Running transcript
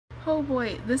Oh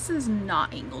boy, this is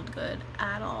not angled good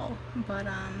at all, but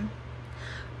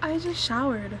I just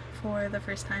showered for the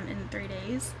first time in 3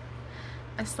 days.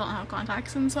 I still don't have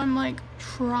contacts, and so I'm like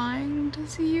trying to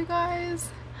see you guys.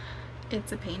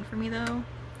 It's a pain for me though.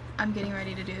 I'm getting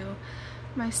ready to do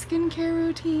my skincare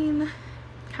routine.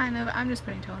 Kind of, I'm just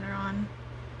putting toner on.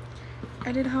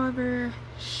 I did, however,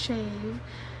 shave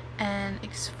and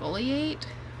exfoliate.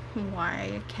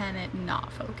 Why can it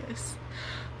not focus?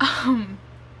 And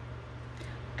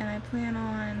I plan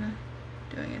on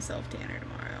doing a self-tanner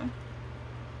tomorrow.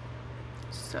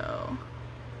 So,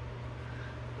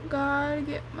 gotta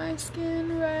get my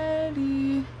skin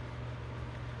ready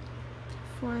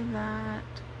for that.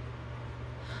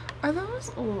 Are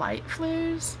those light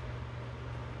flares?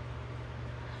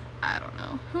 I don't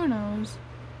know. Who knows?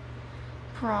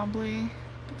 Probably.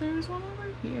 But there's one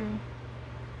over here.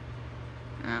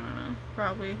 I don't know.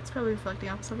 Probably. It's probably reflecting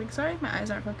off something. Sorry if my eyes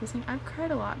aren't focusing. I've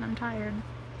cried a lot and I'm tired.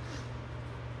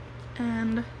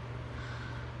 And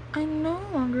I no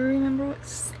longer remember what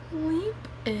sleep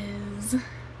is.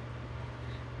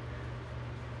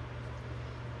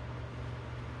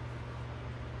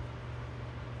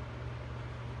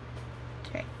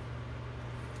 Okay.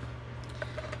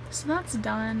 So that's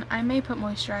done. I may put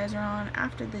moisturizer on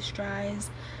after this dries.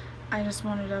 I just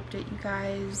wanted to update you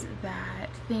guys that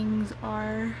things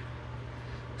are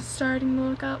starting to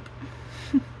look up.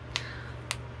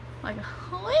 Like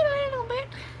a little bit.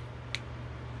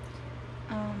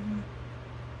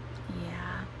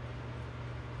 Yeah.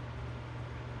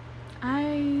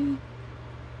 I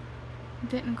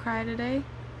didn't cry today.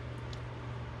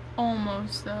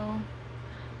 Almost though.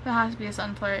 That has to be a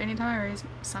sun flare. Anytime I raise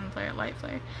sun flare, light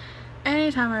flare.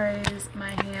 Anytime I raise my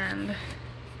hand,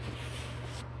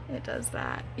 it does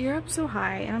that. You're up so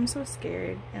high and I'm so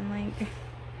scared, and like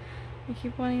I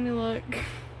keep wanting to look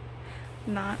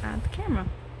not at the camera.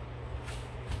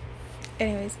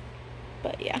 Anyways,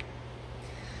 but yeah.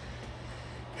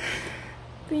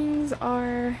 Things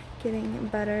are getting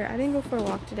better. I didn't go for a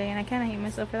walk today and I kind of hate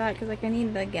myself for that because like I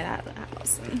need to get out of the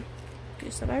house and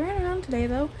do stuff. I ran around today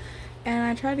though, and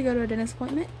I tried to go to a dentist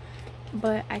appointment,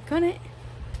 but I couldn't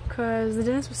because the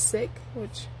dentist was sick,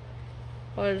 which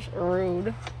was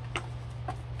rude.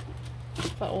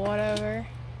 But whatever.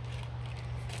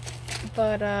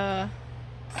 But I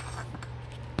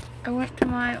went to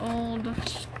my old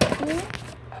school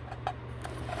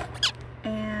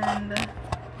and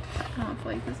I don't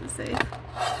feel like this is safe.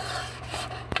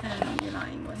 And you're not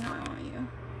angling how I want you.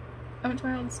 I went to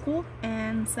my old school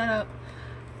and set up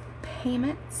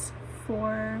payments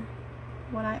for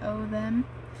what I owe them.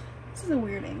 This is a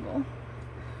weird angle.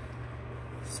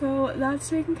 So that's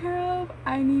taken care of.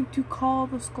 I need to call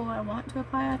the school I want to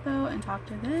apply at though and talk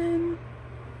to them.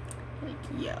 Like,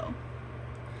 yo.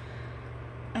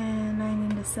 And I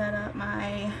need to set up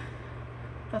my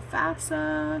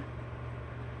FAFSA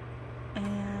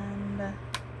and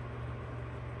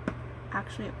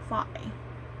actually apply.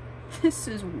 This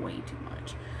is way too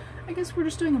much. I guess we're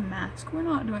just doing a mask. We're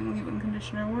not doing leave-in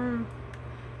conditioner.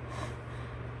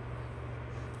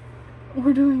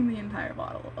 We're doing the entire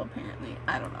bottle, apparently.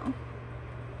 I don't know.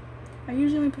 I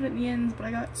usually put it in the ends, but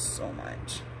I got so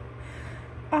much.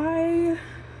 I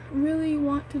really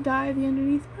want to dye the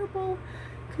underneath purple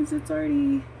because it's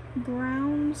already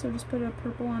brown, so just put a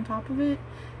purple on top of it,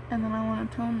 and then I want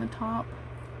to tone the top,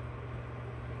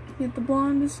 get the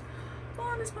blonde as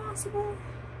possible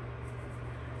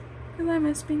because I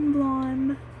miss being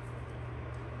blonde.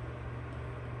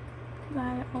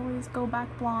 I always go back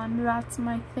blonde. That's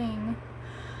my thing.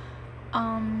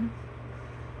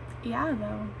 Yeah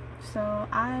though, so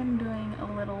I'm doing a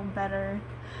little better.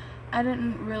 I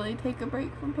didn't really take a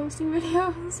break from posting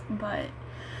videos, but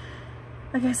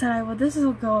like I said, this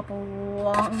will go up a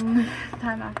long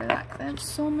time after that because I have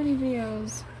so many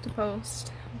videos to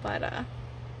post. But I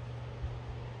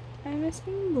miss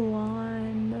being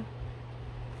blonde.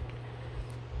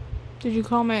 Did you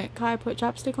comment Kai put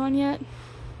chapstick on yet?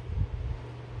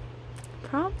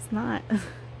 Probably not.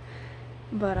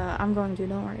 But I'm going to,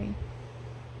 don't worry.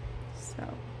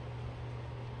 So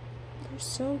they're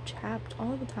so chapped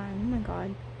all the time. Oh my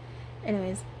god.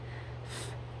 Anyways,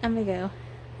 I'm gonna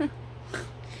go.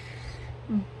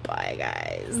 Bye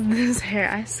guys. This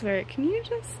hair, I swear, can you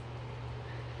just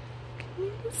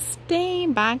stay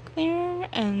back there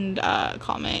and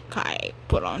comment Kai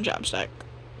put on chapstick,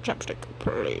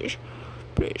 please,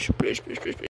 please, please, please, please.